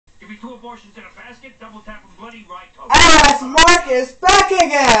2 abortions in a basket, double tap and bloody right toe. As Mark is back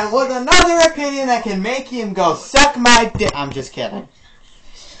again with another opinion that can make him go suck my dick. I'm just kidding.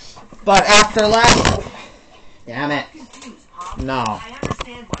 But after last... Damn it. No. I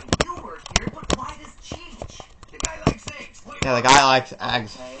understand why you work here, but why does Cheech? The guy likes eggs. Yeah, the guy likes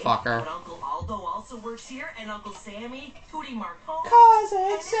eggs, fucker. But Uncle Aldo also works here, and Uncle Sammy, Tootie Marcone.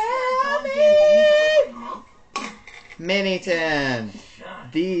 Cousin Sammy! Mini tins.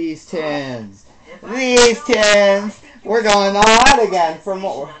 These tins. These tins. We're going on again for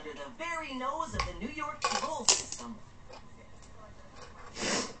more. Under the very nose of the New York school system.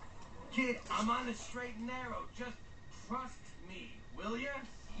 Kid, I'm on the straight and narrow. Just trust me, will ya?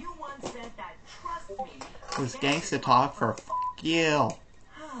 You once said that trust me. Who's gangsta talk for you?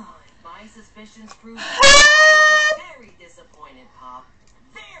 If my suspicions prove I'm very disappointed, Pop.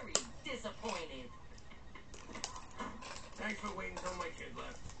 Very disappointed. Thanks for waiting until my kid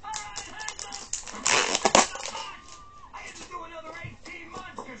left. Alright, hands up! I had to do another 18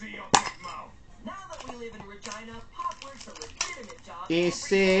 months because of your big mouth. Now that we live in Regina, Pop works a legitimate job.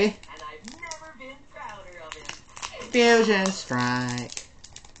 EC. And I've never been prouder of him. Fusion strike.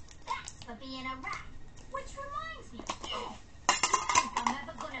 That's for being a rat. Which reminds me. You think I'm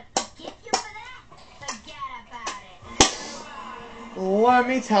ever gonna forgive you for that? Forget about it. Let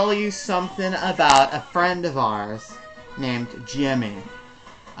me tell you something about a friend of ours named Jimmy.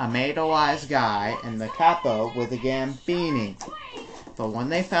 A made-a-wise guy and the capo with a gambini. But when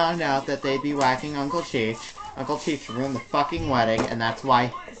they found out that they'd be whacking Uncle Cheech ruined the fucking wedding, and that's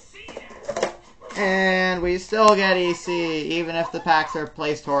why... And we still get EC, even if the packs are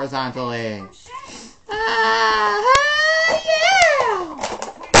placed horizontally. Yeah!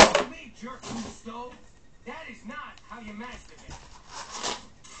 That is not how you masturbate.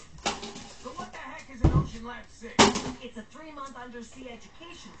 So what the heck is an Ocean Lab 6? It's a 3-month undersea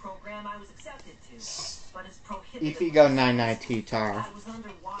education program I was accepted to, but it's prohibited. If you go 99 tar. I was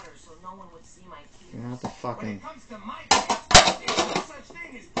underwater, so no one would see my teeth. You're not the fucking... When it comes to my kids, there's no such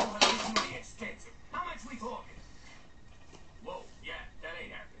thing as prohibitively expensive. How much we talking? Whoa, yeah, that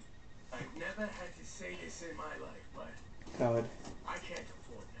ain't happening. I've never had to say this in my life, but Code. I can't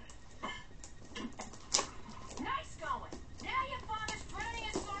afford that. Nice going. Now your father's drowning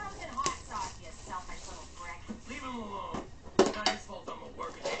his sorrows in hot sauce, you selfish little prick. Leave him alone. It's not his fault I'm a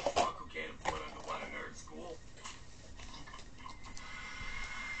working age drunk who can't afford underwater nerd school.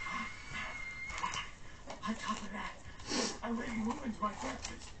 On top of that, I already ruined my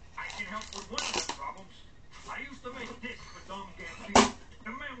breakfast. I can help with one of the problems. I used to make this for Dom Gambino. The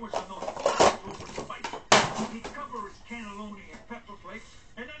man was a over spice. He'd cover his cannelloni in pepper flakes,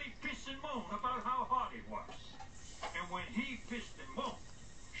 and then he'd piss and moan about how hot it was. And when he pissed and moaned,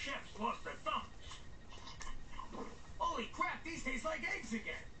 chefs lost their thumbs. Holy crap, these taste like eggs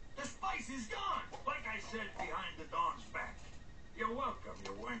again. The spice is gone. Like I said behind the Don's back. You're welcome,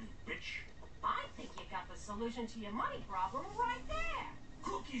 you whiny bitch. I think you got the solution to your money problem right there.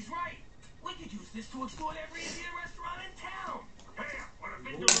 Cookie's right. We could use this to extort every Indian restaurant in town. Hey, what a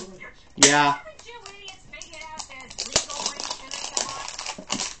vindaloo gets. Yeah. Haven't you idiots figured out there's legal ways to make the buck?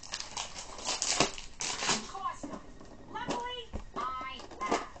 Of course not. Luckily, I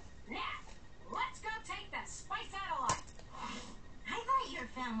have. Now, let's go take the spice out of life. I thought your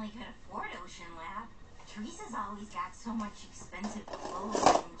family could afford Ocean Lab. Teresa's always got so much expensive clothes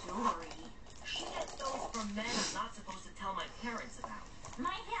and jewelry. She gets those from men I'm not supposed to tell my parents about.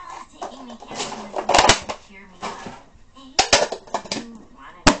 My pal is taking me camping with me to cheer me up. Hey, you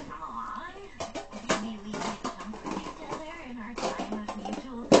wanted to come along? Maybe we could comfort each other in our time of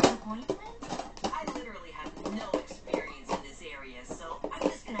mutual disappointment? I literally have no experience in this area, so I'm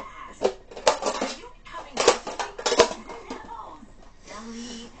just gonna ask. Are you coming with me? No,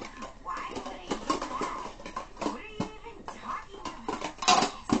 silly. Why would I do that? What are you even talking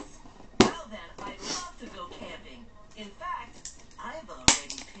about? Well then, I'd love to go camping. In fact, I've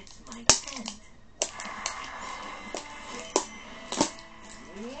already pitched my tent.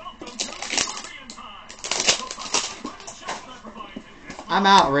 Welcome to Scorpion Time. I'm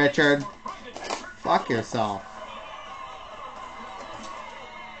out, Richard. Fuck yourself.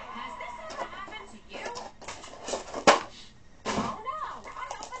 Has this ever happened to you? Oh no, I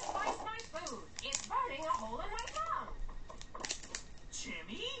overspiced my food. It's burning a hole in my tongue.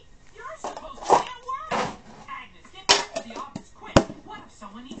 Jimmy, you're supposed to be at work. Agnes, get back to the office quick. What if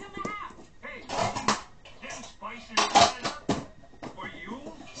someone needs a nap? Hey, them spices line up for you?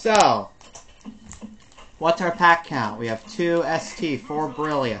 So, what's our pack count? We have 2 ST, 4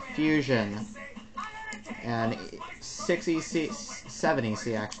 Brillia, Fusion, and 6 EC, 7 EC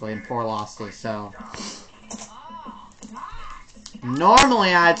actually, and 4 Losty, so...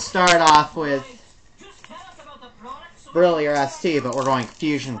 Normally I'd start off with Brillier ST, but we're going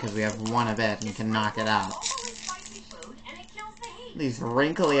Fusion because we have one of it and can knock it out. These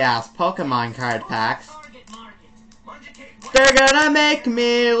wrinkly ass Pokemon card packs. They're gonna make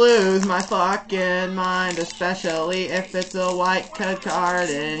me lose my fucking mind, especially if it's a white card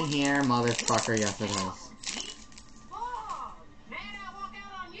in here, motherfucker. Yes, it is.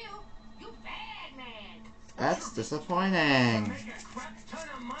 That's disappointing.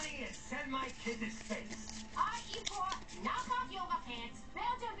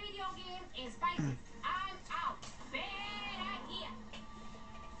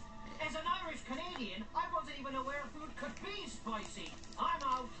 As an Irish Canadian, I wasn't even aware food could be spicy. I'm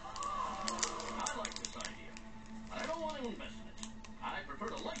out. I like this idea. I don't want to invest in it. I prefer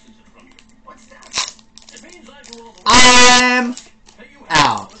to license it from you. What's that? It means I do all the work. I'm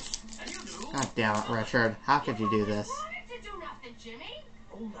out. God damn it, Richard. How could you do this?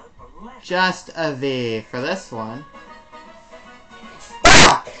 Just a V for this one.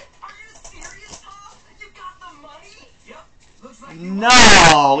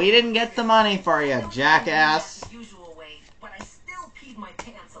 No, we didn't get the money for you, jackass. Usual way, but I still peed my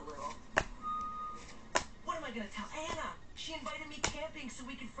pants a little. What am I gonna tell Anna? She invited me camping so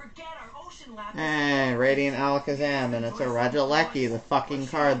we could forget our ocean lab. Hey, Radiant Alakazam, and it's a Regieleki, the fucking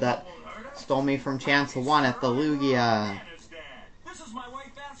card that stole me from Chance 1 at the Lugia. This is my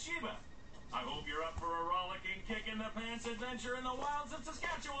wife Bathsheba. I hope you're up for a rollicking kick-in-the-pants adventure in the wilds of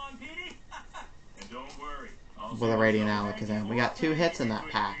Saskatchewan, Petey. And don't worry. With a Radiant Alakazam. We got 2 hits in that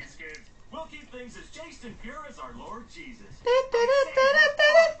pack. We'll keep things as chaste and pure as our Lord Jesus. But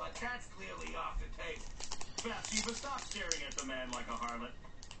that's clearly off the table. Bathsheba, stop staring at the man like a harlot.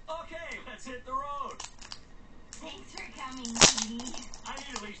 Okay, let's hit the road. Thanks for coming, Petey. I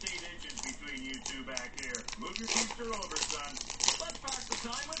need at least 8 inches between you two back here. Move your keister over, son. Let's pass the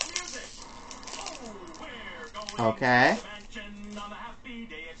time with music. Oh, we're going Okay. to the mansion on the Happy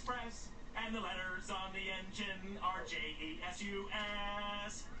Day Express. And the letters on the engine are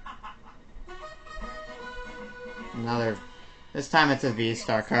J-E-S-U-S. Another. This time it's a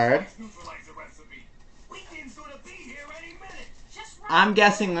V-Star card. I'm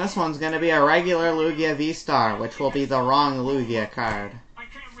guessing this one's going to be a regular Lugia V-Star, which will be the wrong Lugia card. I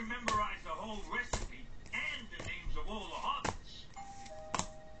can't memorize the whole recipe and the names of all the hobbits.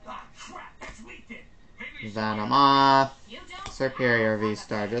 Ah, crap, that's weak then. Venomoth. Superior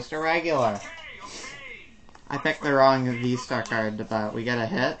V-Star, just a regular. I picked the wrong V-Star card, but we get a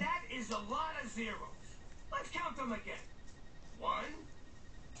hit. That is a lot of zeros. Let's count them again. 1,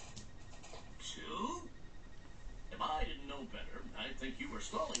 2. If I didn't know better, I'd think you were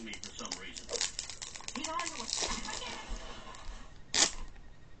stalling me for some reason.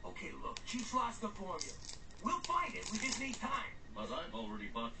 Okay, look, Chief's lost the formula. We'll find it. We just need time. But I've already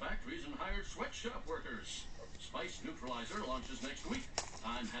bought factories and hired sweatshop workers. Spice Neutralizer launches next week.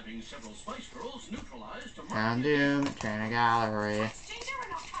 I'm having several Spice Girls neutralized to Down Doom, Trainer Gallery.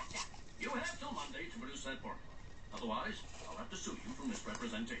 You have till Monday to produce that formula. Otherwise, I'll have to sue you for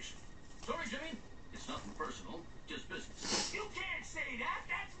misrepresentation. Sorry, Jimmy. It's nothing personal, just business. You can't say that.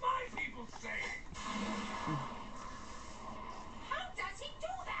 That's my people saying. How does he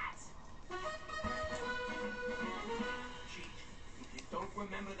do that? Chief, if you don't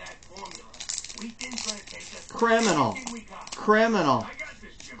remember that formula, weekend's gonna take us. Criminal. Criminal. I got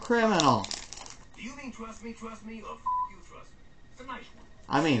this, Jimmy. Criminal. Do you mean trust me, or you trust me? It's a nice one.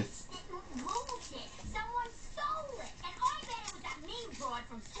 I mean, Bullshit. Someone stole it. And I bet it was that mean broad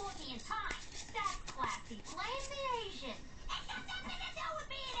from Scorpion Time. That's classy. Blame the Asian. It got nothing to do with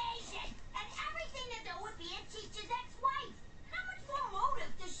being Asian. And everything to do with being Teacher's ex-wife. How much more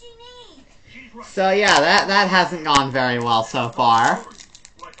motive does she need? She's right. so yeah, that hasn't gone very well so far.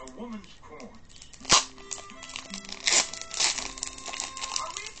 Like a woman's corns.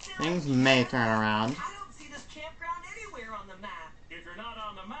 Things may turn around. I don't see this campground anywhere on the map. If you're not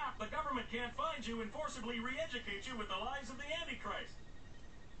on the map, the government can't find you and forcibly re-educate you with the lies of the Antichrist.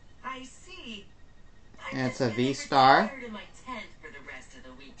 I see. It's a V-Star. In my tent for the rest of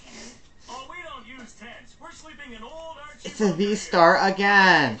the weekend. Oh, we don't use tents. We're sleeping in old Archie. It's a V-Star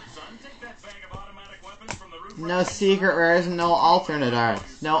again. Son, take that bag of automatic weapons from the roof. No secret rares, no alternate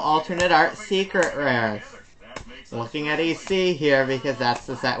arts. No alternate art, secret rares. Looking at EC here because that's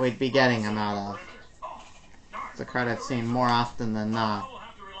the set we'd be getting him out of. It's a card I've seen more often than not.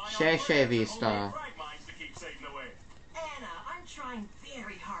 Shay V-Star. Anna, I'm trying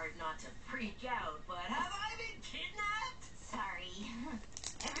very hard not to freak out, but have I been kidnapped? Sorry.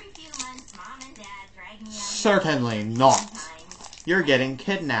 Every few months, Mom and Dad drag me out. Certainly not. You're getting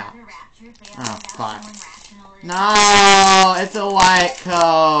kidnapped. Oh, fuck. No, it's a white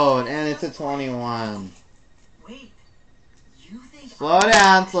coat, and it's a 21. Wait, you think Slow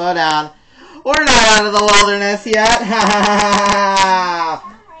down, slow down. We're not out of the wilderness yet.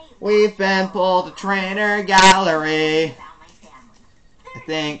 We've been pulled to Trainer Gallery. about my family? I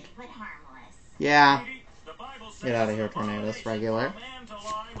think. But harmless. Yeah. The Bible says Get out of here, it's an Tornadoes. abomination Regular. for a man to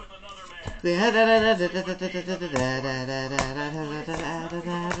lie with another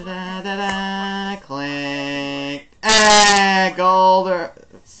man. Clink. Gold or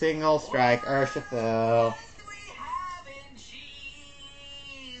single strike. Urshifu.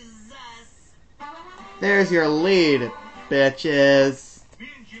 There's your lead, bitches. Me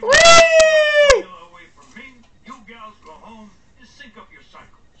and Jimmy Whee! away from me. You gals go home and sync up your cycles.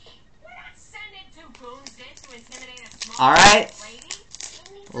 We're not sending two goons in to intimidate a small Alright. lady.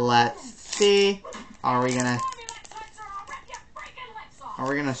 Let's see. Are we gonna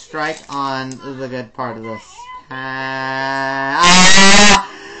strike on the good part of this?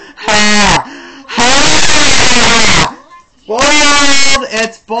 Bold!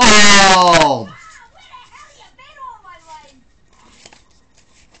 It's bold!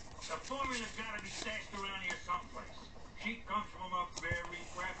 The formula's gotta be stashed around here someplace. She comes from a very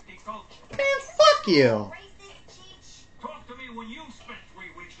crafty culture. Man, fuck you! Talk to me when you spent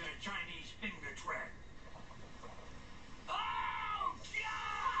 3 weeks in a Chinese finger trap. Oh,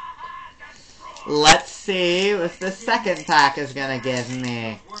 God! That's wrong. Let's see what the second pack is gonna give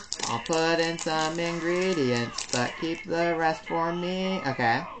me. I'll put in some ingredients, but keep the rest for me.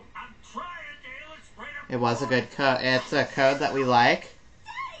 Okay. I'm trying, Dale. It's right up. It was a good code. It's a code that we like.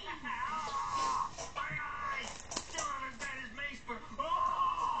 My eye! Still not as bad as Mace, but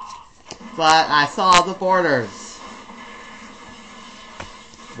oh! But I saw the borders.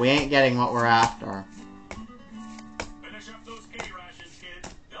 We ain't getting what we're after. Finish up those K rations,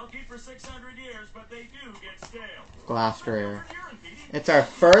 kid. They'll keep for 600 years, but they do get stale. Glass rare. Urine, Petey. It's our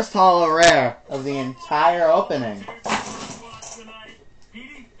first holo rare of the entire opening. Tonight.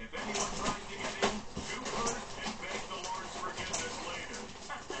 Petey, if anyone tries to get in, shoot first and beg the Lord's forgiveness later.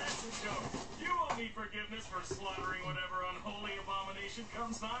 That's a joke. You won't need forgiveness for slaughtering whatever unholy abomination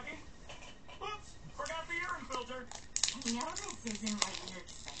comes knocking. Oops, forgot the urine filter. I know this isn't what you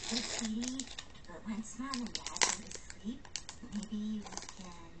expected, sweetie, but once Mom and Dad go to sleep, maybe we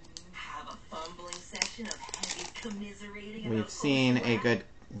can have a fumbling session of heavy commiserating. We've about seen a Oprah. good...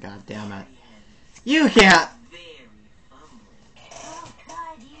 God damn it. You can't... Very fumbling. Oh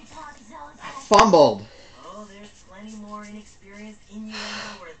God, you talk so fast. Fumbled. Oh, there's plenty more inexperienced innuendo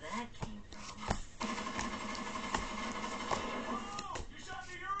where that came from. Oh, you shot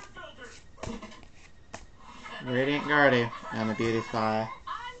the urine filter. Radiant Guardian and the Beauty Spy.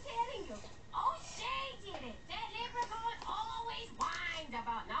 I'm telling you, O'Shea did it. That leprechaun always whined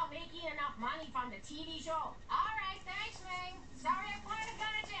about not making enough money from the TV show. All right, thanks, Ring. Sorry I pointed a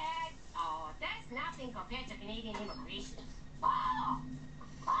gun at your head. Oh, that's nothing compared to Canadian immigration. Oh!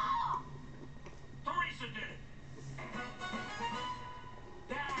 Oh! Teresa did it.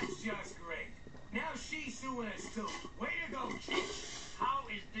 That's just great. Now she's suing us too. Way to go, Chief. How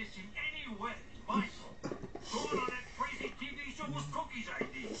is this in any way my fault? Going on that crazy TV show was Cookie's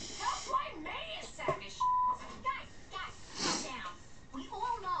idea. Don't blame me, you savage. Guys, calm down. We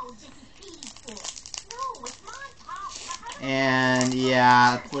all know this is Petey's fault. No, it's my fault. And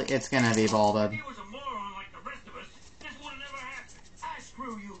yeah, it's gonna be bolded. If he was a moron like the rest of us, this would have never happened.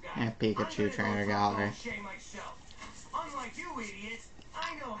 Screw you guys. And Pikachu Trainer Gallery. O'Shea myself. Unlike you idiots,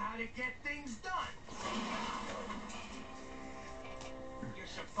 I know how to get things done. You're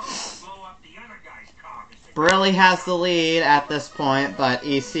supposed to blow up the other guy's car. Brilly has the lead at this point, but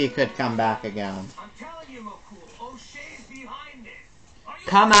EC could come back again. I'm telling you, McCool, O'Shea's behind this. Are you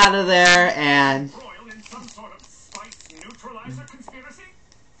Come out of there and... embroiled in some sort of spice neutralizer conspiracy?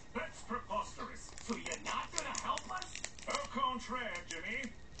 That's preposterous. So you're not gonna help us? Au contraire,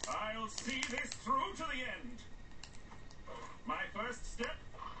 Jimmy. I'll see this through to the end. My first step?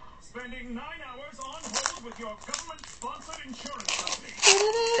 Spending 9 hours on hold with your government-sponsored insurance company.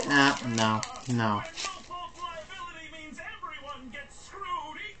 No. When no-fault liability means everyone gets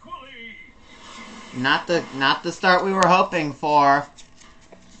screwed equally. Not the start we were hoping for.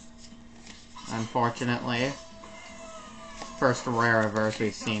 Unfortunately. First rare reverse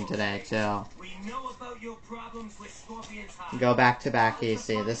we've seen today too. We know about your problems with Scorpion's High. Go back to back,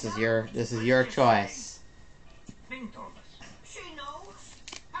 EC. This is your choice. Thing told us. She knows.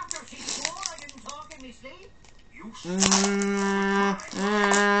 After she swore I didn't talk in my sleep. You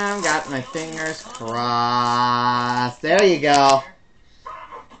Got my fingers crossed. There you go.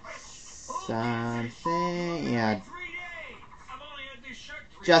 Something, yeah. 3 days. I've only had this shirt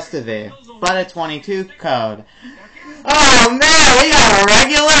just a V, but a 22 code. Oh man, we got a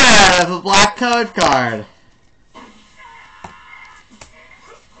regular out of a black code card.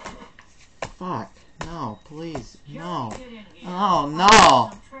 Fuck, no, please, no. Oh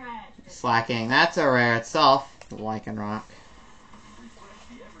no. Slacking, that's a rare itself, Lichen Rock.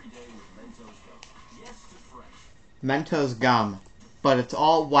 Mentos gum, but it's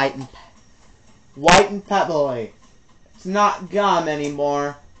all white and pebbly. It's not gum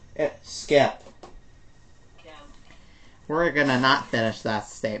anymore. It's skip. We're gonna not finish that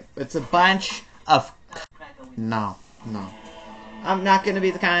statement. It's a bunch of... No. I'm not gonna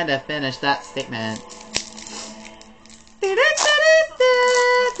be the kind to finish that statement.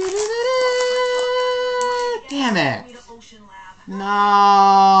 Damn it.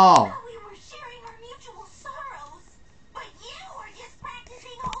 No. We were sharing our mutual sorrows, but you were just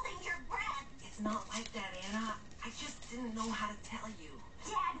practicing holding your breath. It's not like that, Anna. I just didn't know how to tell you.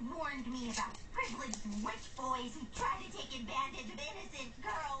 Dad warned me about privileged rich boys who try to take advantage of innocent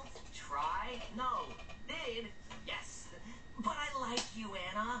girls. Try? No. Did? Yes. But I like you,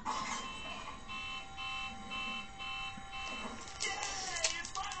 Anna. Yay! It's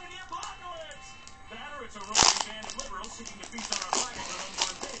finally the apocalypse! That or it's a roving band of liberals seeking to feast on our flags and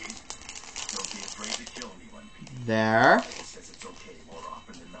unborn babies. Don't be afraid to kill anyone, Petey. There. The Bible says it's okay more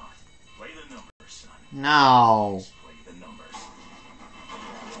often than not. Play the numbers, son. No. Play the numbers.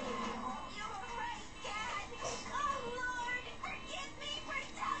 You're right, Dad. Oh, Lord, forgive me for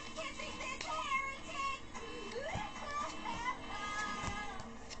tongue-kissing this heretic.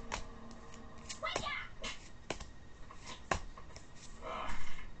 Wake up!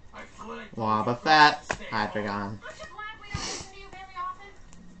 I feel like Wobbuffet, Hydreigon. Aren't you glad we don't listen to you very often?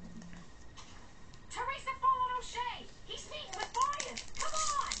 Teresa followed O'Shea. He's meeting with Boyas. Come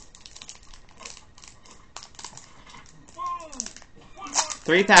on! Whoa! One more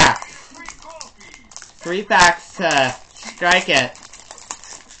 3-pack. 3 coffees! 3 packs to strike it.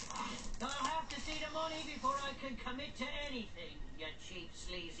 I'll have to see the money before I can commit to anything, you cheap,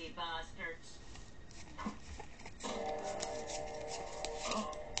 sleazy bastards.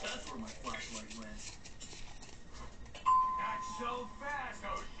 Oh, that's where my flashlight went. Not so fast,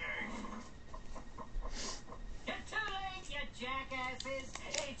 O'Shea! You're too late, you jackasses.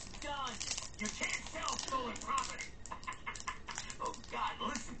 It's done. You can't sell stolen property! Oh, God,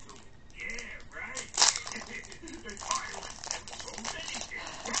 listen to me. Yeah, right? It's violence and so many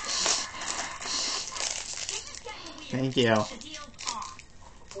things. This is getting weird. Thank you. The deal's off.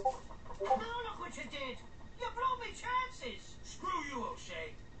 Now look what you did. You blew me chances. Screw you, O'Shea.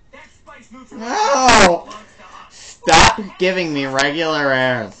 That spice neutral No! belongs to us. Stop giving me regular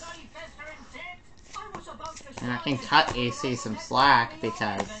airs. Bloody festering tit. I was about to And I sell can this cut little AC some next slack to the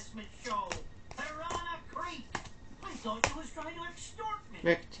because investment show. Piranha Creek. I thought you was trying to extort me.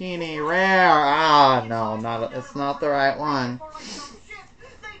 Victini rare. Ah, no, not it's not the right one. Before I jump ship,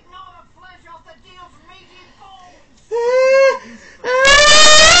 they'd gnaw the flesh off the deal's meaty bones.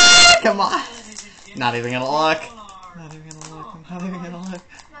 Come on. Not even gonna look. Not even gonna look. I'm not even gonna look.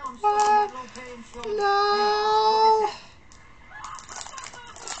 Now I'm stuck in that low-paying show. No.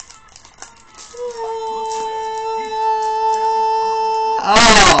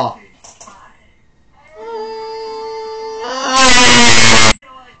 Oh.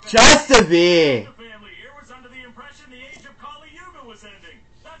 Just a V. The family here was under the impression the age of Kali Yuga was ending.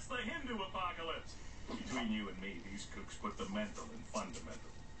 That's the Hindu apocalypse. Between you and me, these kooks put the mental in fundamental.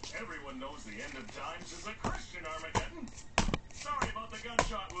 Everyone knows the end of times is a Christian Armageddon. Sorry about the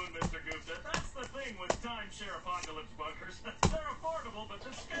gunshot wound, Mr. Gupta. That's the thing with timeshare apocalypse bunkers. They're affordable, but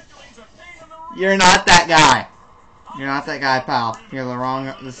the scheduling's a pain in the rear. You're not that guy. You're not that guy, pal. You're the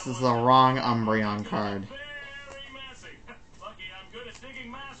wrong. This is the wrong Umbreon card. Very messy. Lucky I'm good at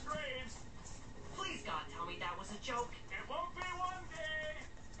digging mass graves. Please, God, tell me that was a joke. It won't be one day.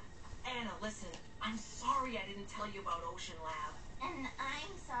 Anna, listen. I'm sorry I didn't tell you about Ocean Lab. And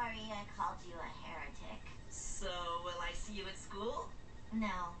I'm sorry I called you a heretic. So, will I see you at school?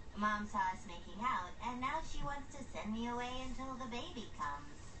 No, Mom saw us making out, and now she wants to send me away until the baby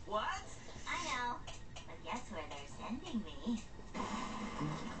comes. What? I know, but guess where they're sending me?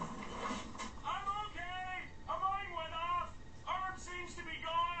 I'm okay. A mine went off. Arm seems to be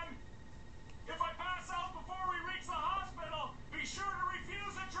gone. If I pass out before we reach the hospital, be sure to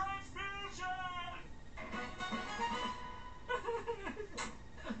refuse a transfusion.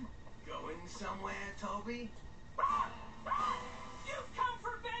 Going somewhere, Toby?